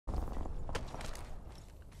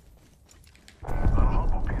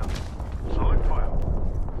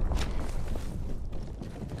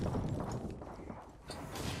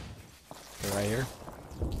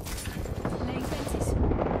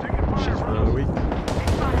weak.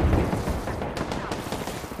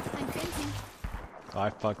 I'm fencing. I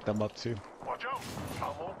fucked them up too. Watch out!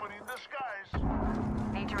 I'm opening the skies.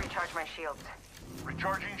 Need to recharge my shields.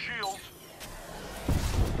 Recharging shields.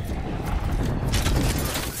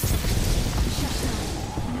 Shut down.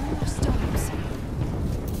 No more storms.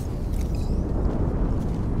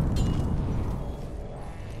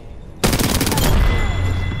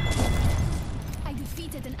 I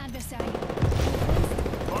defeated an adversary.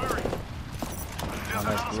 Firing. One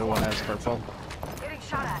has blue, one has purple. Getting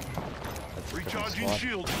shot at. That's a different Recharging squad.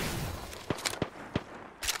 shields.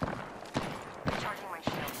 Recharging my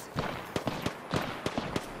shields.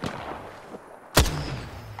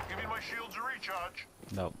 Giving my shields a recharge.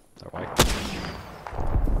 No, they're white.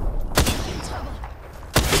 In trouble.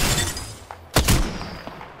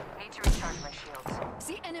 Need to recharge my shields.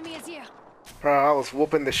 The enemy is here. Bro, I was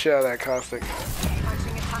whooping the shit out of that caustic.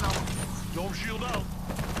 Punching a tunnel. Dome shield out.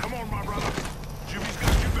 Come on, my brother. Jimmy's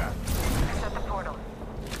got you back. I set the portal.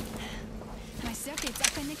 My circuits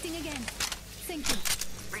are connecting again. Thank you.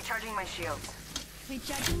 Recharging my shields.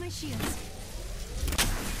 Recharging my shields.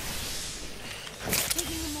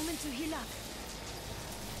 Taking a moment to heal up.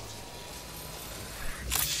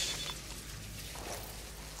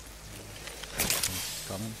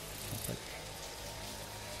 Coming. Looks like.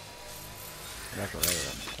 That's right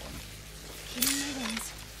around this one. Healing my wounds.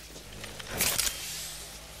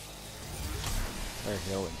 They're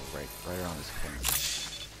healing right around this corner.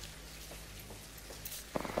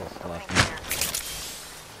 Both left.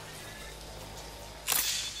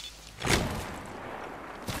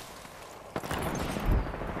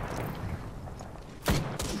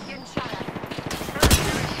 Getting shot at.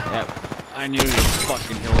 Yep. I knew you were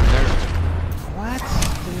fucking healing there. What?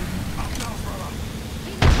 Dude?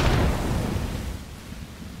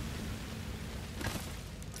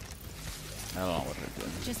 I don't know what they're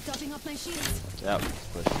doing. Just topping up my shields. Yep.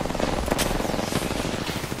 Push.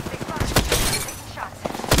 Big fire. Taking shots.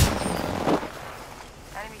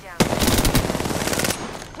 Enemy down.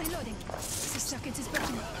 Reloading. The circuit is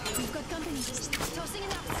broken. We've got company. Tossing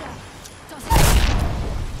an officer. Tossing.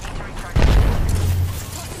 Need to recharge my shields.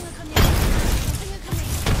 Tossing a grenade. Tossing a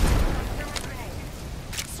grenade. Thermite grenade.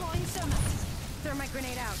 Throwing thermite. Thermite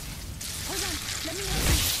grenade out. Hold on. Let me help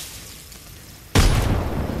you.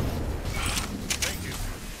 Thank you.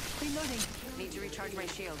 Reloading. Need to recharge my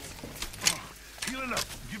shields. Healing up.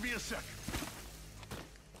 Give me a sec.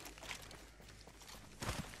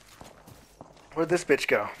 Where'd this bitch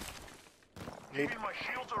go? Giving my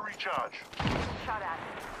shields a recharge. Shot at.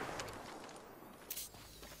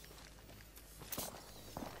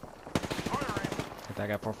 Firing. Hit that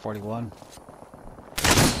guy for 41.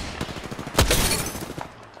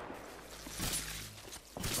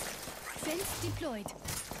 Fence deployed.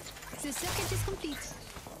 The circuit is complete.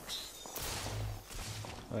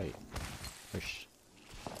 Wait. Push.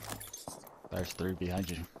 There's 3 behind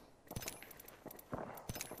you.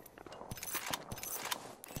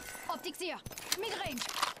 Optics here. Mid-range.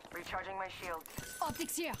 Recharging my shields.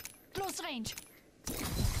 Optics here. Close range.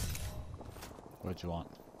 What'd you want?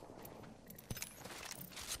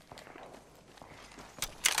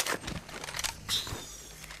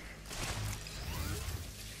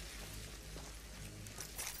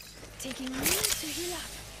 Taking a minute to heal up.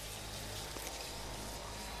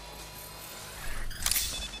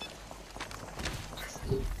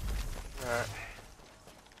 Alright.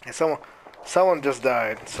 Hey, someone just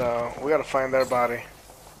died, so we gotta find their body.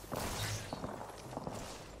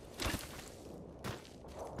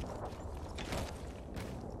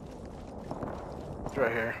 It's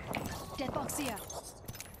right here. Dead box here.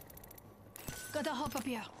 Gotta hop up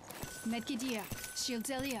here. Medkit here. Shields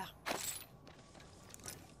are here.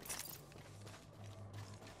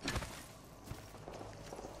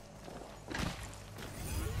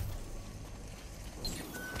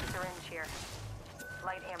 Syringe here.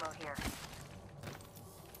 Light ammo here.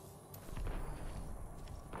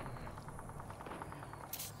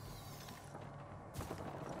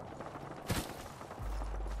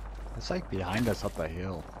 It's like behind us up the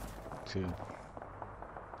hill, too.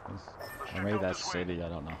 Or maybe that's city, I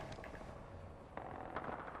don't know.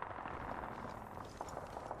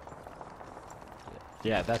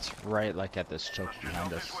 Yeah, that's right, like at this choke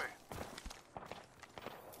behind us.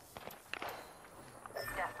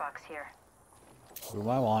 Death box here. We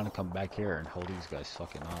might want to come back here and hold these guys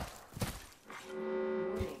fucking off.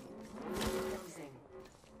 Moving. Closing.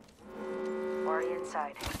 Already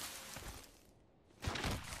inside.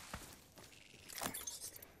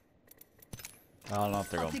 I don't know if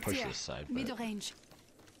they're gonna Optics push here. this side, but Mid-range.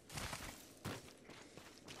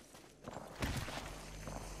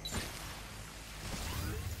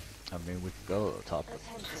 I mean, we could go to the top, but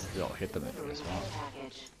we don't hit them if we just want.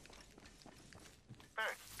 Package.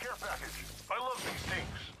 Hey, care package. I love these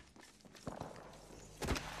things.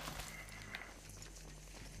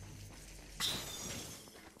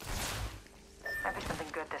 Might be something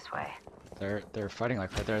good this way. They're fighting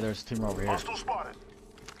like right there. There's a team over here. Hostile spotted.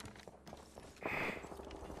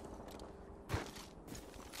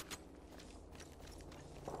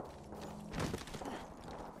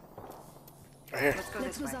 Right here. Let's go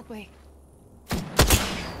Let's this go way. that way.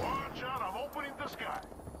 Watch out, I'm opening the sky.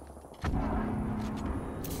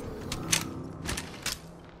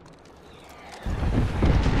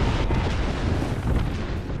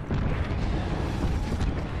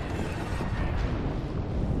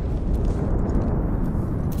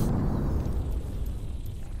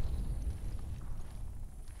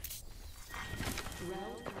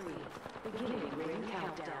 Round 3. Beginning ring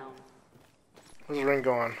countdown. Where's the ring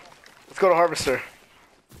going? Let's go to Harvester.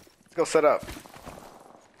 Let's go set up.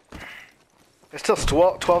 There's still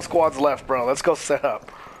 12 squads left, bro. Let's go set up.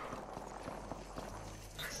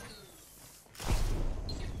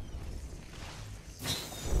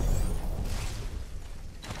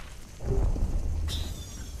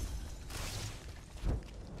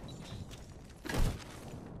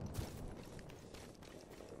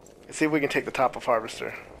 Let's see if we can take the top of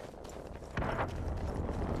Harvester.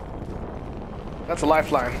 That's a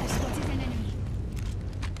lifeline. I spotted an enemy.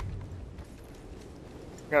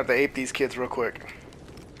 We're gonna have to ape these kids real quick.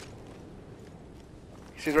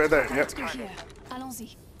 She's right there. Yep. Let's go here.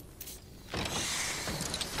 Allons-y.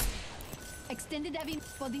 Extended avenue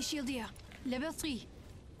for the shield here. Level 3.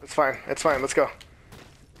 It's fine. It's fine. Let's go.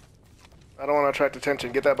 I don't want to attract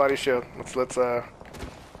attention. Get that body shield. Let's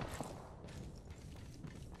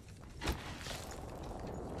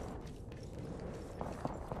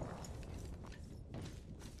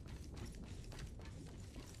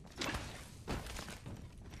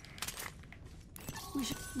We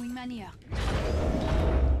should wingman here.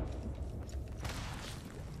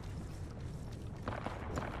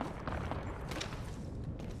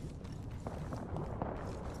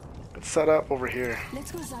 set up over here.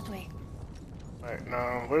 Let's go that way. Right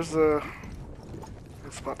now, where's the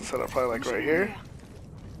good spot to set up? Probably like right here.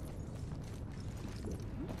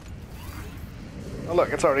 Oh look,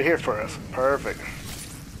 it's already here for us. Perfect.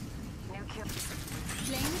 New kill.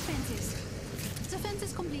 Playing with fences. The fence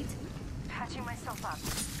is complete. Patching myself up.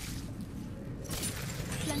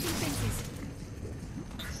 Planting fences.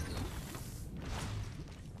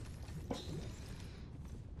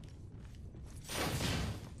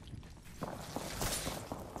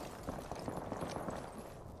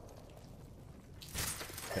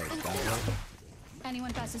 Okay, it's down here.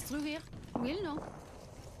 Anyone passes through here, we'll know.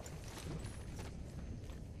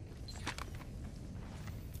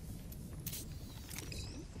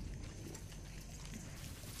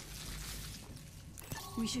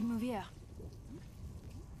 We should move here.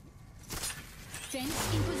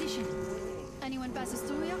 Fence in position. Anyone passes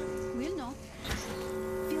through here, we'll know.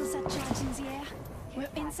 Feels that charge in the air. We're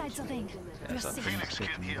inside the ring. We're That's safe. Phoenix, safe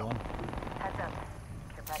get to move healed. on. Heads up.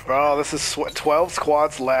 Care package. Bro, this is 12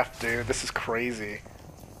 squads left, dude. This is crazy.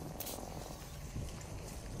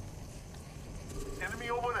 Enemy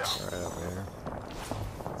over there. Right over here.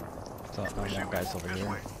 So, one guy's over This here.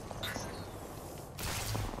 way.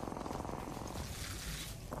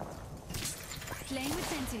 Playing with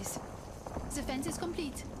fences. The fence is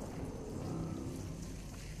complete.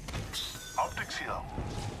 Optics here.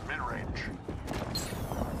 Mid-range.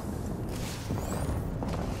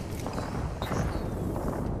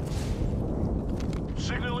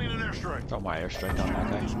 Signaling an airstrike. Throw my airstrike on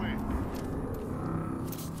that This guy. way.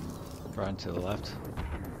 Run to the left.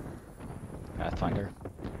 Pathfinder.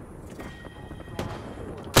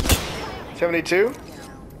 72?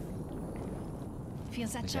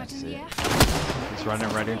 Feels that I charge can't in see the it. air. He's running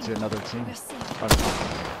right into another team. We're safe. Running.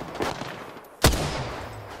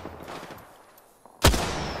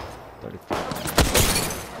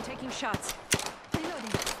 35. I'm taking shots.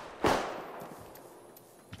 Reloading.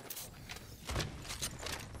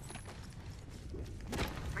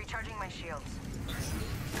 Recharging my shields.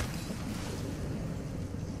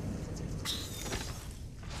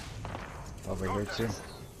 Over here too.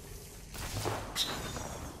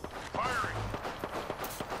 Firing.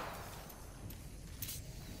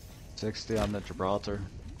 60 on the Gibraltar.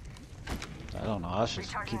 I don't know. I was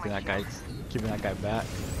just keeping that guy back.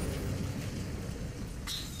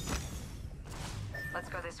 Let's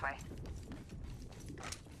go this way.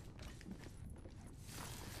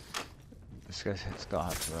 This guy's gonna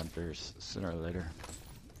have to run fierce sooner or later.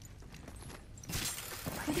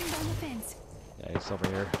 Putting down the fence. Yeah, he's over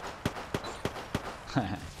here.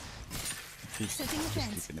 He's Setting a just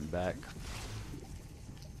fence. keeping him back.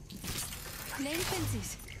 Laying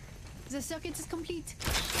fences. The circuit is complete.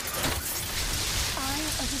 Eye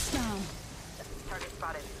of the storm. Target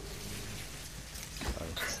spotted.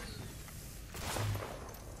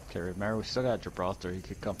 Okay, remember we still got Gibraltar. He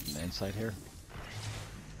could come from the inside here.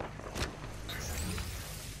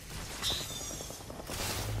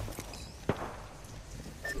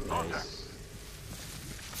 Nice.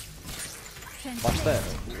 Fence Watch that.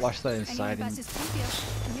 placed. Watch that Anyone inside. passes through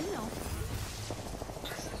here, you know.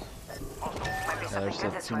 Might be Yeah, something there's good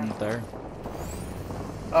a this team way. there.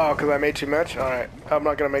 Oh, because I made too much? Alright. I'm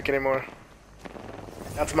not going to make any more.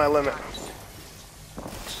 That's my limit.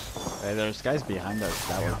 Hey, there's guys behind us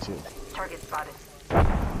that way too. Target spotted.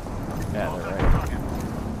 Yeah, they're right.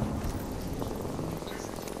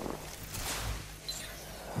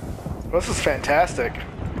 This is fantastic.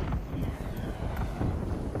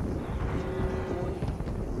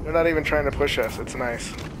 They're not even trying to push us. It's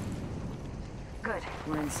nice. Good.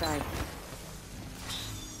 We're inside.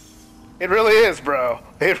 It really is, bro.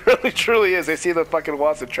 It really truly is. They see the fucking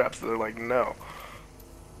Watson traps and they're like, no.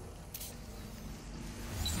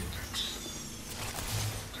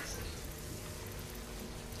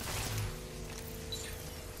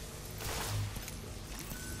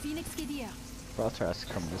 Phoenix Gidia. Gibraltar has to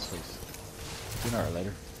come this way. Sooner or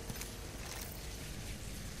later.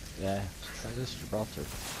 Yeah, that is Gibraltar.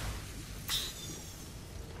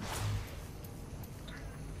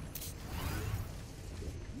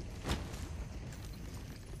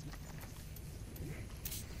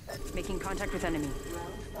 Making contact with enemy.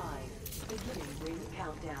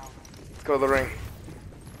 Let's go to the ring.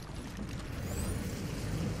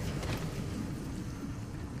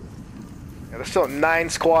 Yeah, there's still 9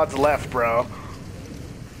 squads left, bro.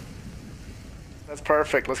 That's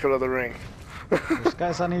perfect. Let's go to the ring. There's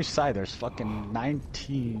guys on each side. There's fucking 9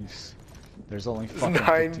 teams. There's only There's fucking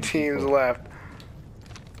 9 15 teams people. left.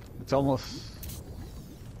 It's almost.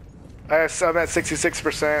 I'm at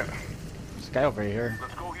 66%. There's a guy over here.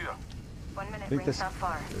 Let's go here. 1 minute, think ring's this- not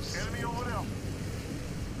far. Enemy over there.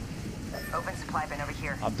 Open supply bin over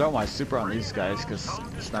here. I'm throwing my super on these guys because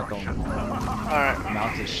it's not going to Alright.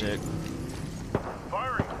 mount this shit.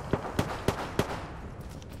 Firing.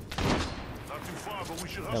 Not too far, but we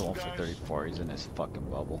should That hustle, one for guys. 34. He's in his fucking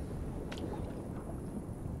bubble.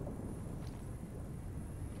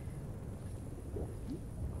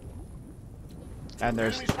 And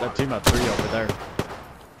there's a team of 3 over there.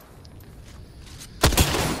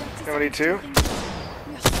 72.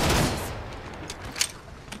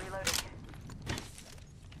 Reloading.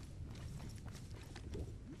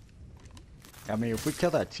 I mean, if we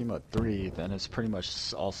kill that team of 3, then it's pretty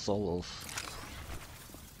much all solos.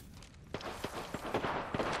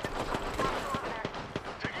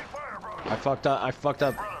 Taking fire, brothers. I fucked up.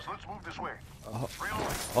 Brothers, let's move this way. Reloading.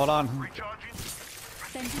 Hold on. Recharging.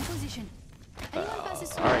 Fence in position. Anyone passes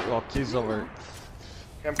through. Alright, well, Q's over.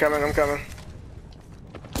 I'm coming. I'm coming.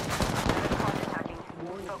 Squad attacking.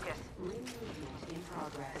 Focus.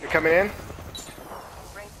 You're coming in? Ring.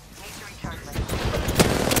 Need to recharge my.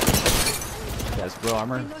 Guys, blue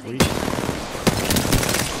armor. Reloading. Weak.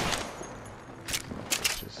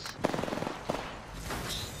 Just.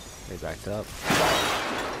 They backed up.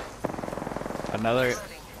 Another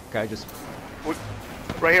guy just.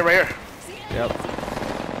 Right here, right here. Yep.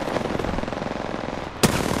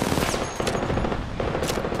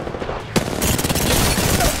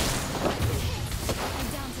 I'm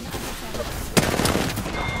down to the other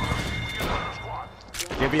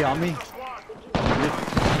side. Gibby on me.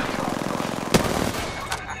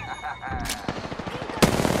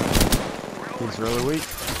 He's really weak.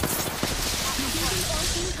 Engaging all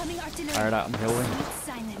incoming artillery. Alright, I'm healing.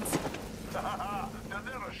 Silence. They'll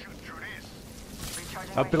never shoot through this.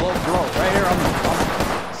 Recharging Up my below, right here on the.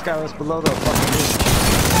 This guy was below the fucking roof.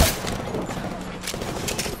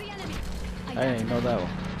 Engaging the enemy. I didn't know that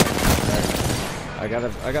one. Alright.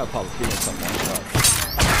 I gotta pop a feed on something one shot.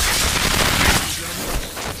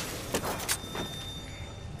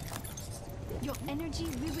 Your energy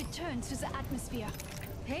will return to the atmosphere.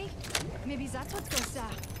 Hey, maybe that's what ghosts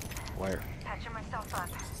are. Where? Patching myself up.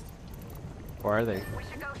 Where are they? We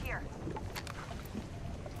should go here.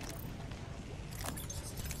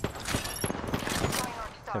 Deploying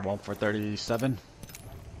North They Star. one for 37.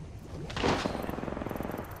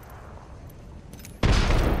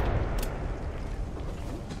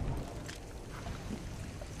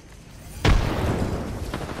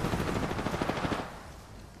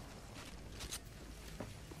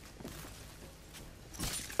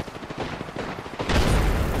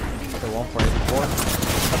 They one for 84.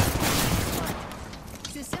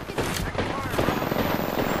 The circuit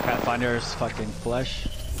Pat Pathfinder's fucking flesh.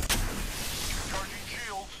 Charging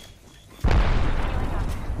shields. Healing up.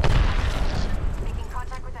 Making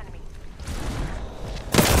contact with enemy.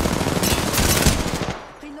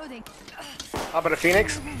 Reloading. Up at a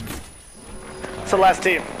Phoenix. It's the last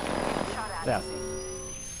team. Shot at. Yeah.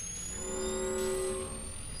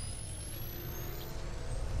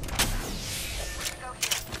 Go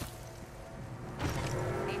here.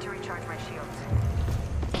 Need to recharge my shields.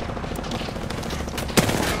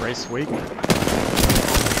 Race weak.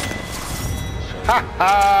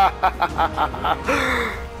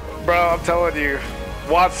 Bro, I'm telling you.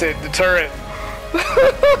 Watson, the turret.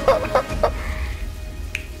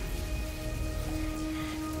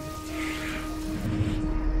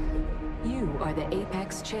 You are the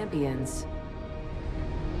Apex Champions.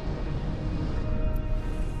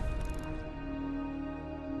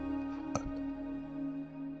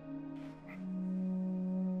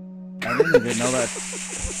 I didn't even know that.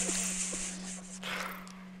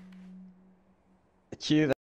 Q.